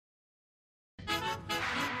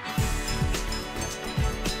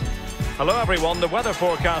Hello everyone, the weather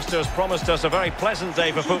forecasters promised us a very pleasant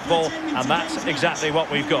day for football, and that's exactly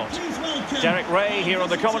what we've got. Derek Ray here on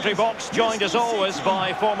the commentary box, joined as always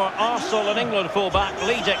by former Arsenal and England fullback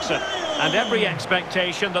Lee Dixon. And every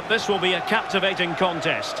expectation that this will be a captivating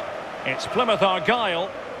contest. It's Plymouth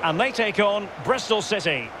Argyle, and they take on Bristol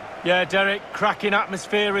City. Yeah, Derek, cracking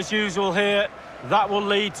atmosphere as usual here. That will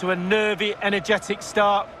lead to a nervy, energetic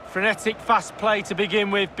start. Frenetic, fast play to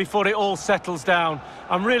begin with before it all settles down.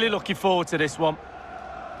 I'm really looking forward to this one.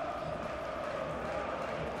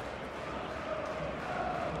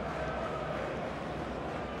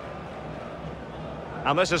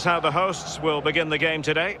 And this is how the hosts will begin the game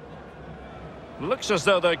today. Looks as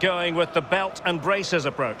though they're going with the belt and braces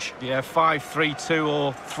approach. Yeah, 5-3-2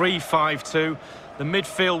 or 3-5-2. The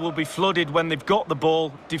midfield will be flooded when they've got the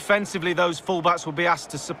ball. Defensively, those fullbacks will be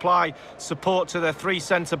asked to supply support to their three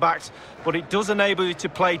centre-backs, but it does enable you to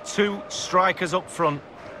play two strikers up front.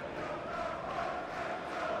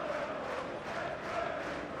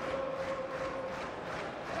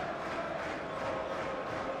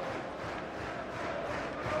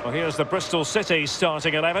 Well, here's the Bristol City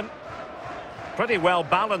starting 11. Pretty well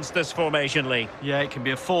balanced, this formation, Lee. Yeah, it can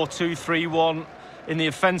be a 4-2-3-1 in the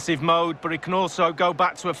offensive mode, but it can also go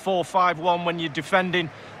back to a 4-5-1 when you're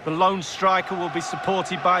defending. The lone striker will be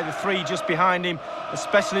supported by the three just behind him,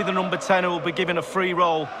 especially the number 10 who will be given a free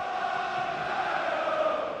role.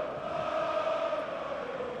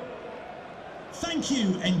 Thank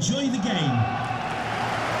you. Enjoy the game.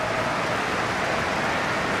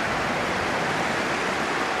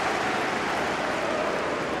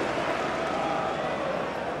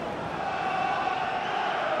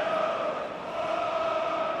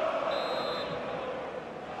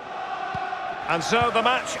 And so the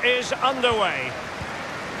match is underway.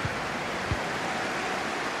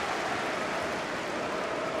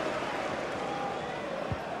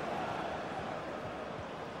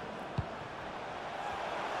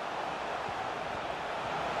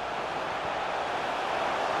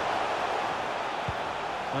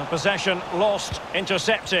 And possession lost,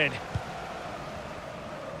 intercepted.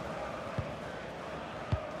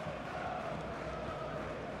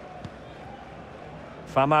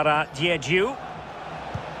 Famara Diédhiou.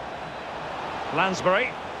 Lansbury.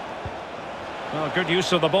 Oh, good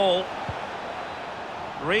use of the ball.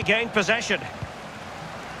 Regained possession.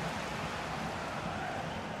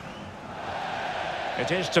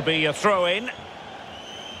 It is to be a throw-in.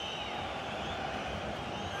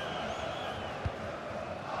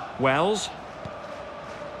 Wells.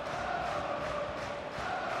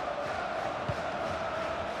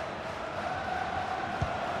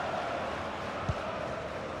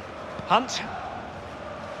 Hunt.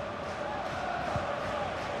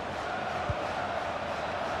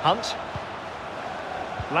 Hunt.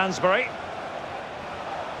 Lansbury.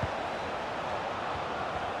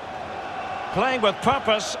 Playing with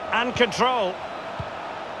purpose and control.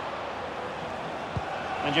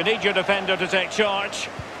 And you need your defender to take charge.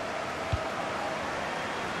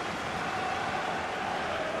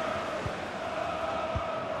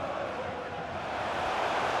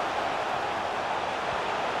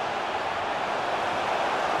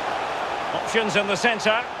 Options in the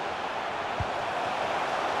centre.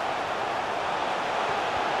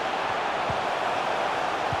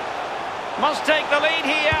 Must take the lead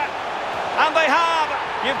here. And they have.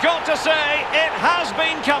 You've got to say, it has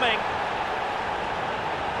been coming.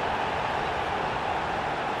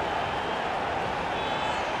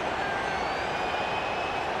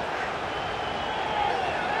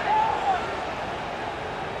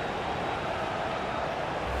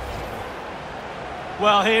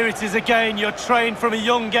 Well, here it is again. You're trained from a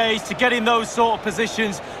young age to get in those sort of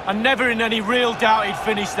positions, and never in any real doubt he'd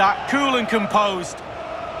finish that. Cool and composed.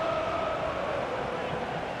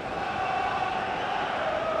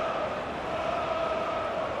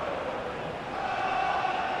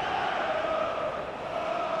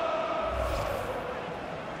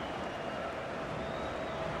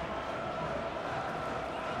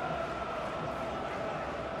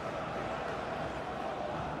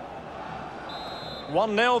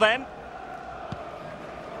 One 0 then.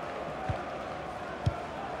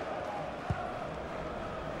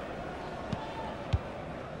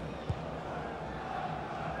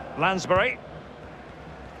 Lansbury.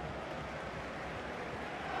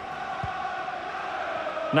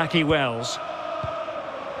 Naki Wells.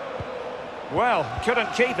 Well,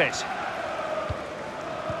 couldn't keep it.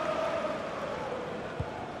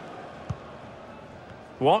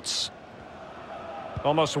 Watts.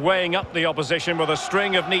 Almost weighing up the opposition with a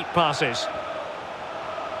string of neat passes.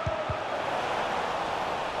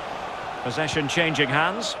 Possession changing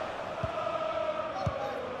hands.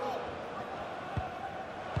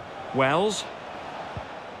 Wells.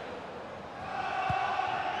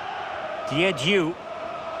 Diedhiou.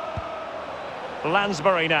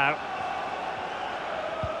 Lansbury now.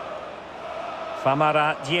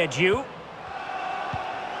 Famara Diedhiou.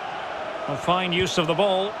 A fine use of the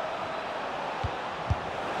ball.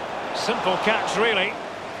 Simple catch, really.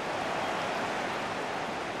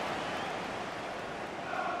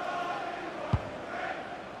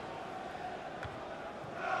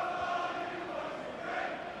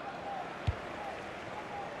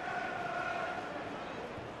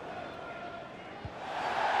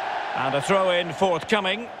 And a throw-in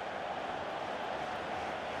forthcoming.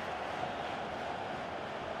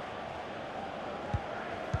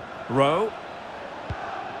 Rowe.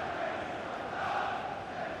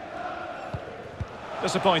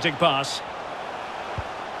 Disappointing pass.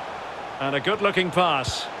 And a good-looking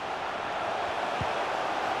pass.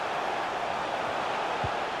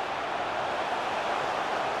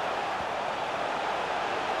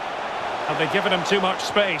 Have they given him too much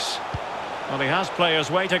space? Well, he has players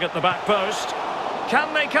waiting at the back post.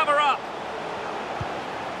 Can they cover up?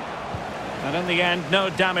 And in the end, no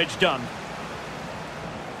damage done.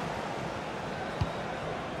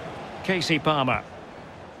 Casey Palmer.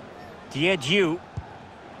 Diedhiou.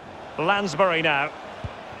 Lansbury now.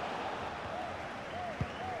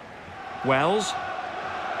 Wells.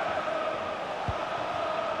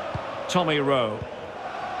 Tommy Rowe.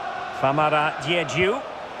 Famara Diedhiou.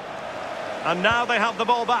 And now they have the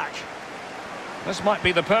ball back. This might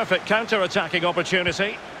be the perfect counter-attacking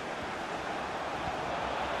opportunity.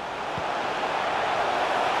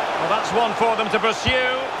 Well, that's one for them to pursue.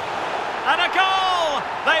 And a goal!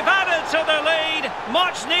 They've added to the lead.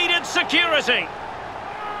 Much-needed security.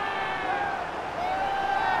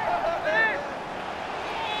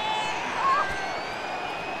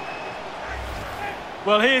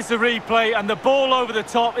 Well, here's the replay, and the ball over the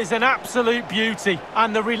top is an absolute beauty.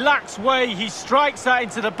 And the relaxed way he strikes that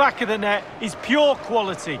into the back of the net is pure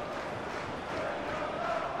quality.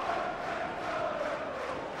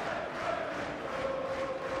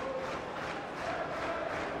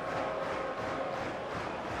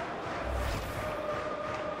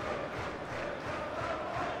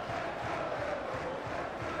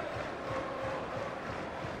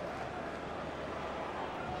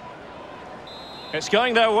 It's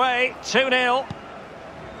going their way, 2-0.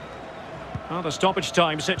 Well, the stoppage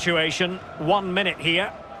time situation, 1 minute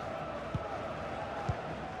here.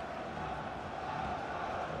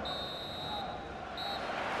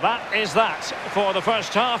 That is that for the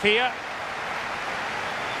first half here.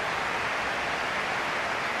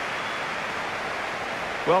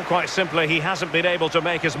 Well, quite simply, he hasn't been able to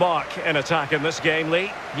make his mark in attack in this game,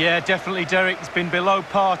 Lee. Yeah, definitely, Derek. He's been below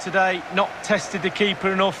par today, not tested the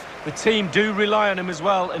keeper enough. The team do rely on him as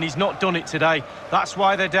well, and he's not done it today. That's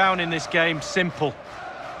why they're down in this game. Simple.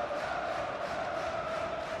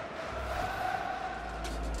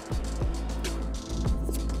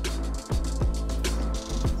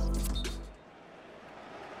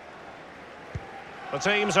 The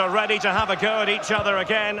teams are ready to have a go at each other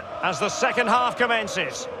again as the second half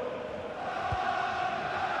commences.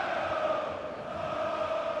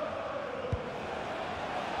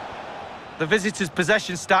 The visitors'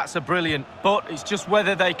 possession stats are brilliant, but it's just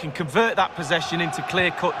whether they can convert that possession into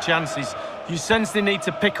clear-cut chances. You sense they need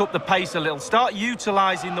to pick up the pace a little, start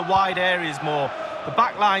utilising the wide areas more. The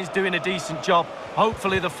back line's doing a decent job.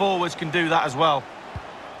 Hopefully the forwards can do that as well.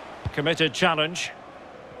 Committed challenge.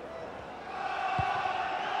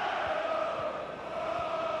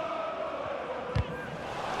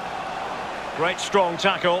 Great strong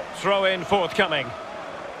tackle, throw in forthcoming.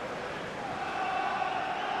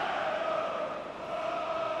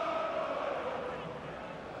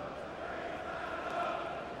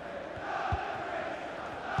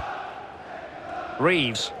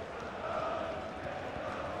 Reeves.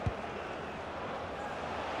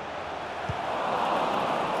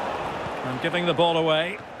 And giving the ball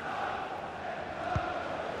away.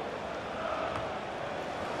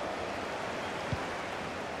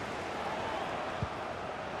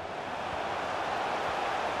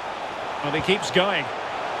 Well, he keeps going.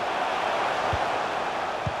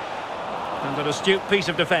 And an astute piece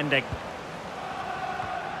of defending.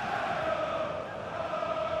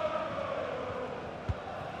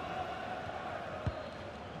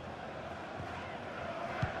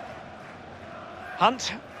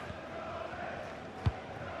 Hunt.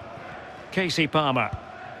 Casey Palmer.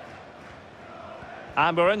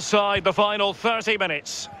 And we're inside the final 30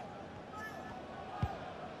 minutes.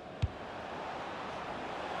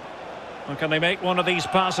 Well, can they make one of these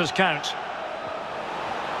passes count?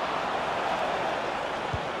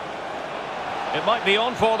 It might be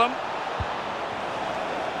on for them.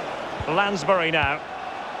 Lansbury now.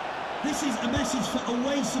 This is a message for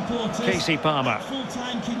away supporters. Casey Palmer. At full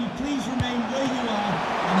time, can you please remain where you are?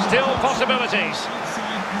 And Still outside- possibilities.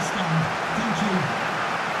 Outside the stand. Thank you.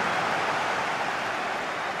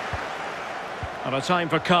 And a time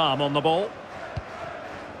for calm on the ball.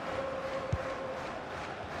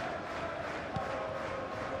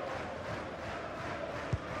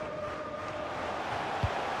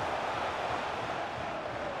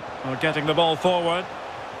 Well, getting the ball forward.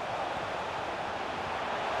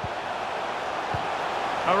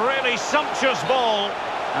 A really sumptuous ball.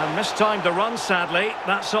 And mistimed the run, sadly.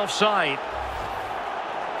 That's offside.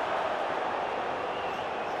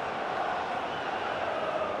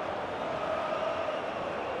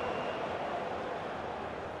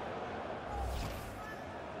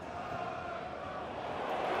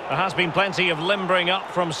 There has been plenty of limbering up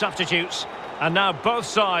from substitutes. And now both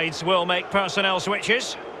sides will make personnel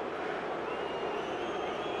switches.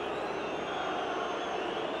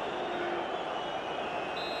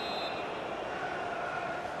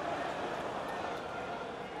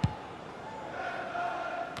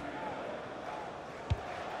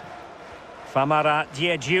 Famara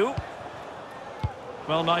Diédhiou.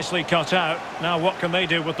 Well, nicely cut out. Now what can they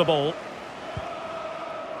do with the ball?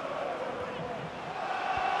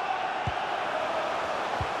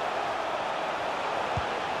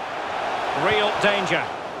 Real danger.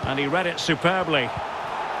 And he read it superbly.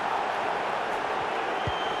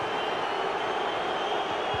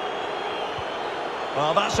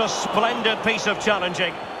 Well, that's a splendid piece of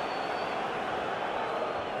challenging.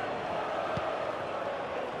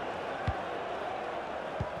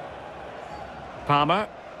 Palmer.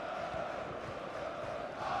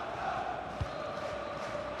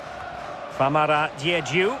 Famara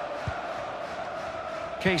Diédhiou.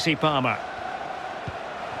 Casey Palmer.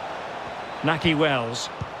 Naki Wells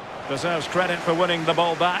deserves credit for winning the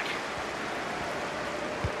ball back.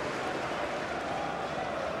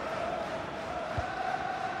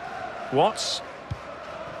 Watts.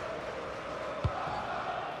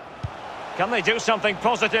 Can they do something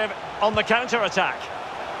positive on the counter-attack?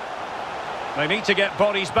 They need to get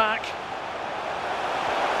bodies back.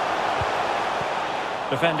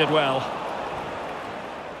 Defended well.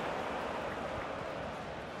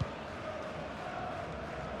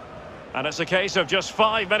 And it's a case of just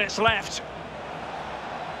 5 minutes left.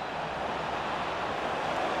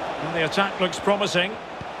 And the attack looks promising.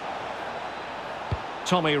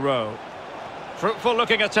 Tommy Rowe. Fruitful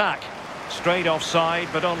looking attack. Straight offside,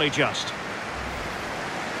 but only just.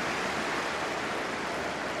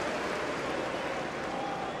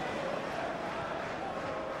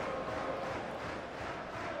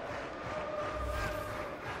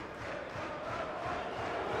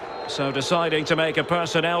 So deciding to make a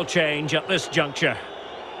personnel change at this juncture.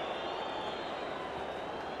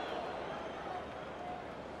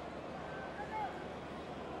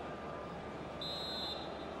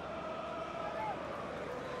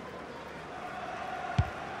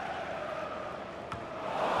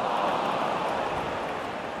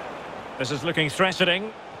 This is looking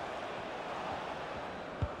threatening.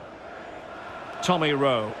 Tommy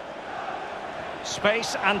Rowe.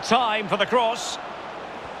 Space and time for the cross.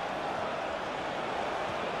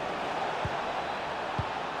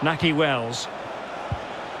 Naki Wells.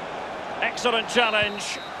 Excellent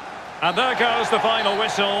challenge. And there goes the final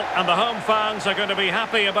whistle, and the home fans are going to be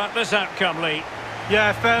happy about this outcome, Lee.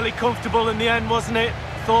 Yeah, fairly comfortable in the end, wasn't it?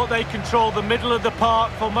 Thought they controlled the middle of the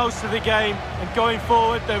park for most of the game, and going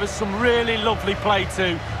forward there was some really lovely play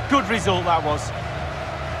too. Good result that was.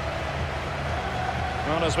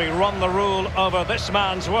 Well, as we run the rule over this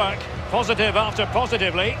man's work, positive after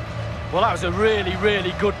positively. Well, that was a really,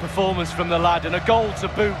 really good performance from the lad, and a goal to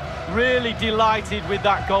boot. Really delighted with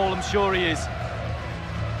that goal, I'm sure he is.